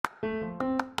Hey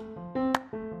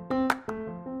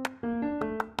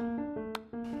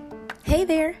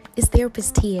there, it's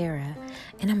Therapist Tiara,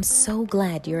 and I'm so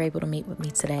glad you're able to meet with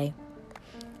me today.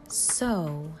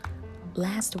 So,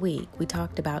 last week we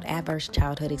talked about adverse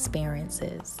childhood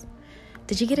experiences.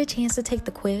 Did you get a chance to take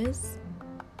the quiz?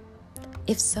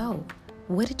 If so,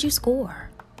 what did you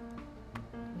score?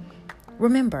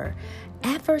 Remember,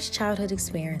 adverse childhood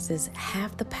experiences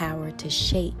have the power to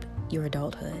shape your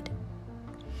adulthood.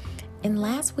 In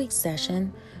last week's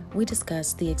session, we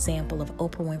discussed the example of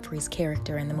Oprah Winfrey's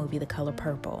character in the movie The Color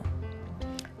Purple.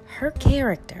 Her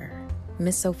character,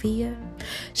 Miss Sophia,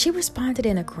 she responded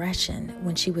in aggression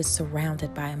when she was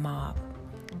surrounded by a mob.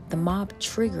 The mob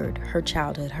triggered her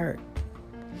childhood hurt.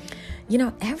 You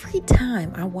know, every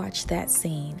time I watch that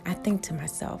scene, I think to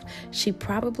myself, she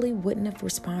probably wouldn't have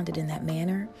responded in that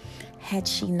manner had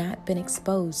she not been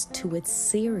exposed to a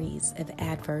series of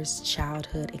adverse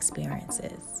childhood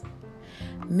experiences.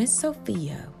 Miss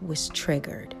Sophia was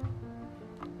triggered.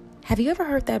 Have you ever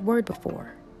heard that word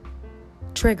before?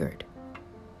 Triggered.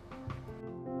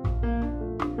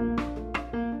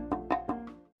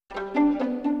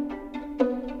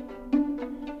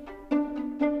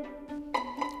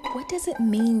 What does it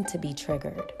mean to be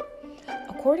triggered?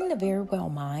 According to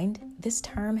Verywell Mind, this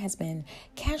term has been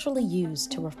casually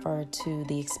used to refer to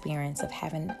the experience of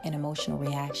having an emotional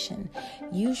reaction,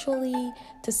 usually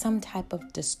to some type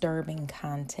of disturbing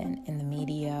content in the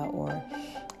media or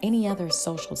any other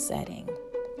social setting.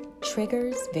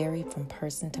 Triggers vary from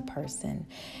person to person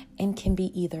and can be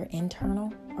either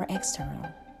internal or external.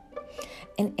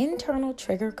 An internal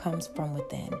trigger comes from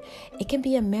within. It can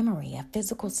be a memory, a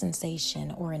physical sensation,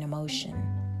 or an emotion.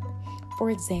 For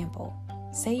example,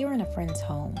 say you're in a friend's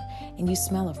home and you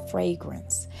smell a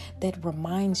fragrance that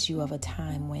reminds you of a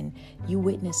time when you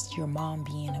witnessed your mom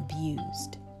being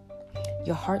abused.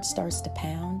 Your heart starts to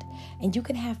pound, and you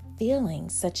can have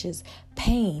feelings such as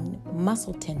pain,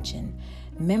 muscle tension,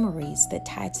 memories that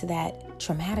tie to that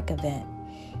traumatic event,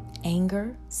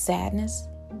 anger, sadness,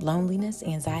 loneliness,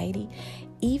 anxiety,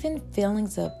 even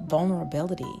feelings of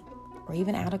vulnerability or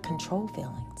even out of control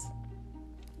feelings.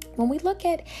 When we look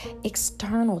at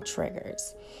external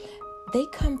triggers, they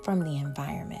come from the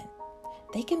environment.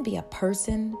 They can be a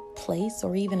person, place,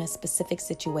 or even a specific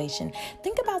situation.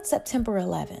 Think about September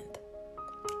 11th.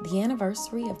 The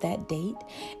anniversary of that date,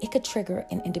 it could trigger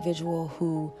an individual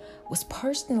who was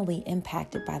personally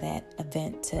impacted by that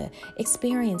event to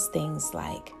experience things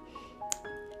like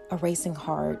a racing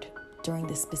heart during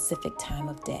the specific time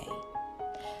of day.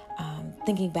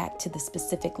 Thinking back to the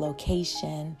specific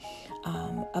location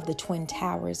of the Twin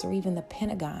Towers or even the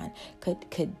Pentagon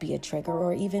could be a trigger,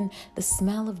 or even the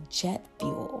smell of jet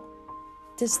fuel.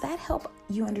 Does that help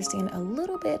you understand a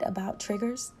little bit about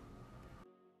triggers?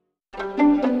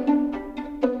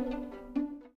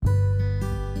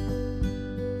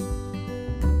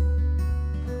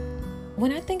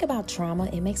 When I think about trauma,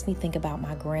 it makes me think about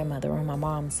my grandmother on my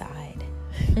mom's side.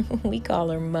 We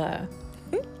call her Ma.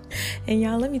 And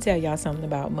y'all, let me tell y'all something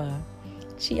about Ma.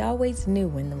 She always knew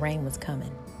when the rain was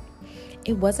coming.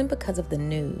 It wasn't because of the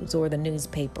news or the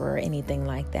newspaper or anything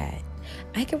like that.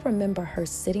 I can remember her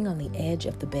sitting on the edge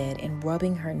of the bed and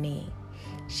rubbing her knee.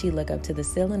 She'd look up to the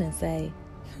ceiling and say,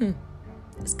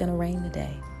 it's gonna rain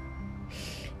today.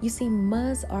 You see,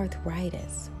 Ma's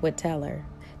arthritis would tell her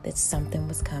that something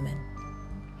was coming.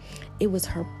 It was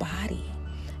her body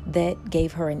that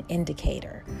gave her an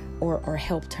indicator or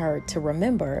helped her to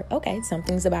remember, okay,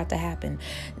 something's about to happen.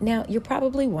 Now, you're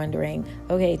probably wondering,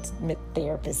 okay,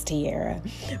 Therapist Tiara,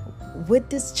 what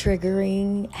does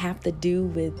triggering have to do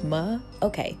with Ma?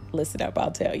 Okay, listen up,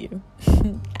 I'll tell you.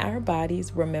 Our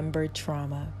bodies remember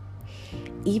trauma.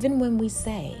 Even when we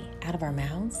say out of our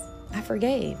mouths, I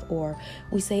forgave, or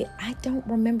we say, I don't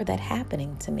remember that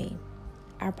happening to me,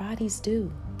 our bodies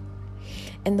do.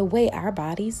 And the way our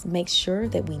bodies make sure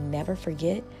that we never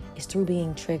forget is through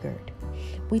being triggered.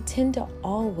 We tend to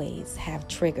always have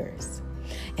triggers.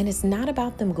 And it's not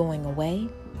about them going away.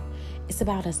 It's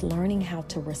about us learning how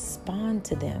to respond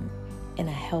to them in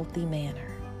a healthy manner.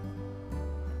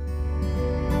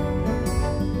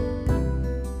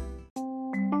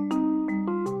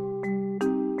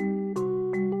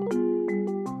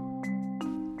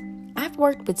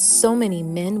 Worked with so many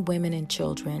men, women, and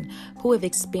children who have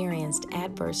experienced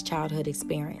adverse childhood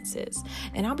experiences.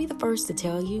 And I'll be the first to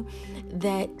tell you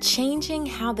that changing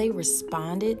how they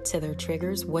responded to their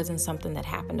triggers wasn't something that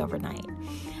happened overnight.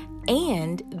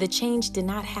 And the change did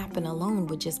not happen alone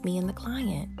with just me and the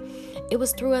client. It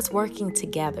was through us working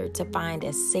together to find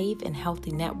a safe and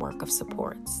healthy network of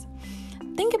supports.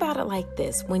 Think about it like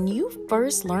this. When you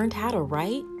first learned how to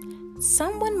write,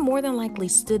 someone more than likely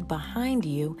stood behind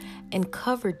you and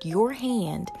covered your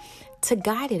hand to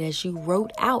guide it as you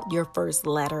wrote out your first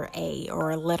letter A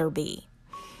or letter B.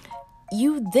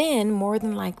 You then more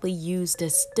than likely used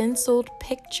a stenciled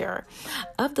picture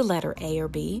of the letter A or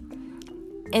B.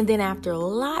 And then after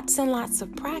lots and lots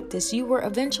of practice, you were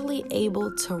eventually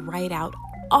able to write out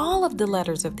all of the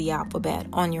letters of the alphabet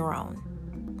on your own.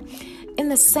 In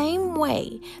the same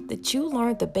way that you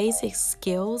learned the basic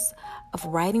skills of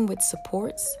writing with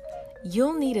supports,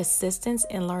 you'll need assistance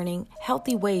in learning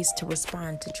healthy ways to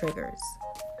respond to triggers.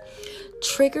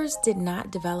 Triggers did not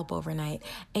develop overnight,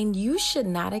 and you should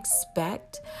not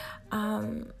expect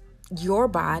your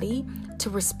body to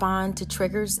respond to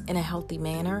triggers in a healthy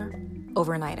manner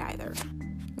overnight either.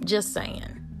 Just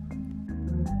saying.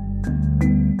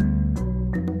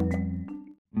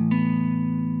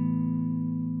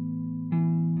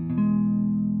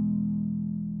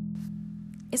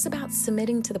 It's about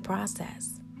submitting to the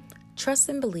process. Trust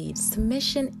and believe.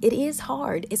 Submission, it is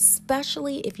hard,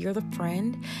 especially if you're the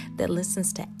friend that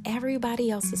listens to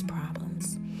everybody else's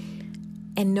problems.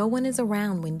 And no one is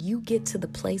around when you get to the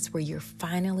place where you're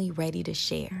finally ready to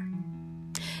share.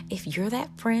 If you're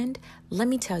that friend, let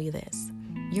me tell you this.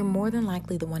 You're more than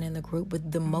likely the one in the group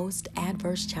with the most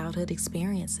adverse childhood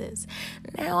experiences.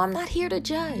 Now, I'm not here to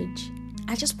judge.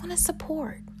 I just want to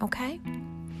support, okay?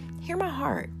 Hear my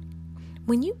heart.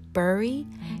 When you bury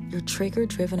your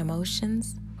trigger-driven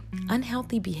emotions,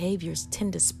 unhealthy behaviors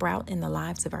tend to sprout in the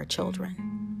lives of our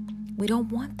children. We don't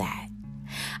want that.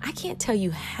 I can't tell you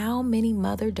how many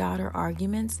mother-daughter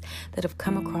arguments that have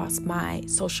come across my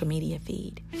social media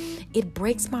feed. It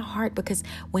breaks my heart because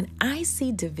when I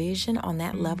see division on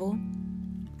that level,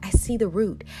 I see the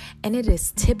root, and it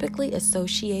is typically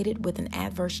associated with an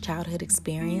adverse childhood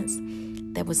experience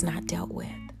that was not dealt with.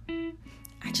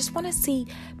 I just want to see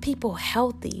people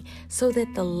healthy so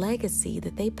that the legacy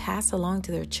that they pass along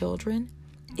to their children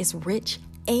is rich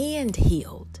and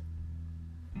healed.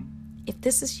 If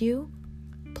this is you,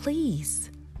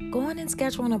 please go on and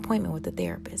schedule an appointment with a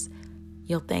therapist.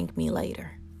 You'll thank me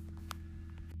later.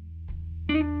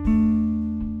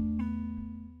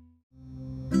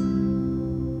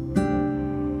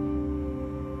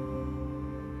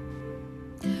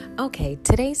 Okay,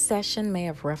 today's session may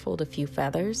have ruffled a few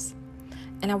feathers.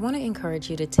 And I want to encourage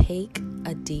you to take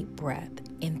a deep breath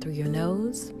in through your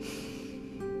nose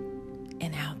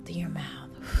and out through your mouth.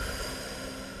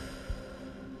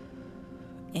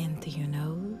 In through your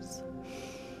nose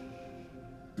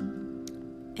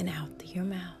and out through your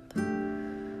mouth.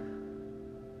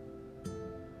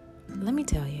 Let me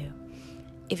tell you,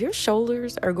 if your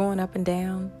shoulders are going up and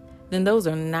down, then those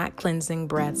are not cleansing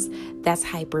breaths. That's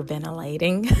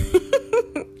hyperventilating.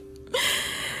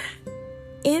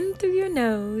 In through your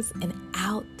nose and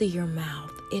out through your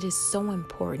mouth. It is so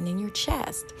important. And your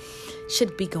chest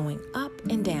should be going up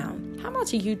and down. How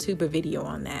about you YouTube a video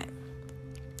on that?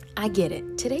 I get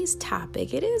it. Today's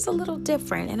topic, it is a little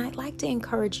different, and I'd like to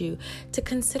encourage you to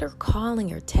consider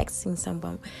calling or texting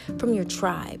someone from your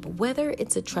tribe, whether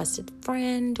it's a trusted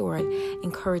friend or an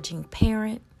encouraging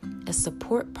parent, a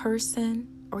support person,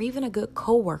 or even a good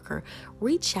coworker.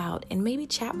 Reach out and maybe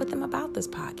chat with them about this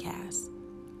podcast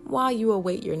while you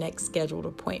await your next scheduled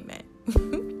appointment.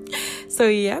 So,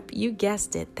 yep, you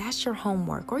guessed it. That's your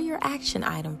homework or your action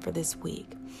item for this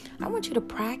week. I want you to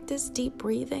practice deep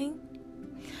breathing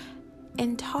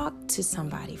and talk to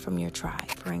somebody from your tribe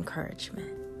for encouragement.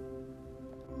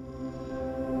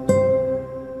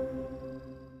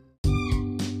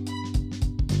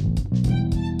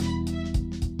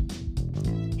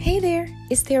 Hey there,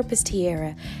 it's Therapist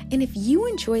Tiara. And if you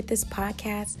enjoyed this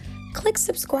podcast, click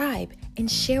subscribe and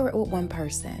share it with one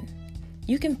person.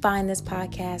 You can find this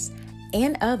podcast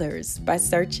and others by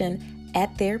searching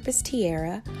at Therapist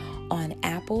Tiara on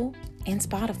Apple and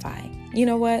Spotify. You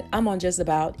know what? I'm on just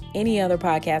about any other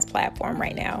podcast platform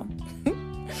right now.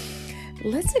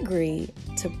 Let's agree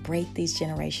to break these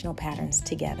generational patterns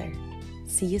together.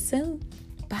 See you soon.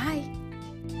 Bye.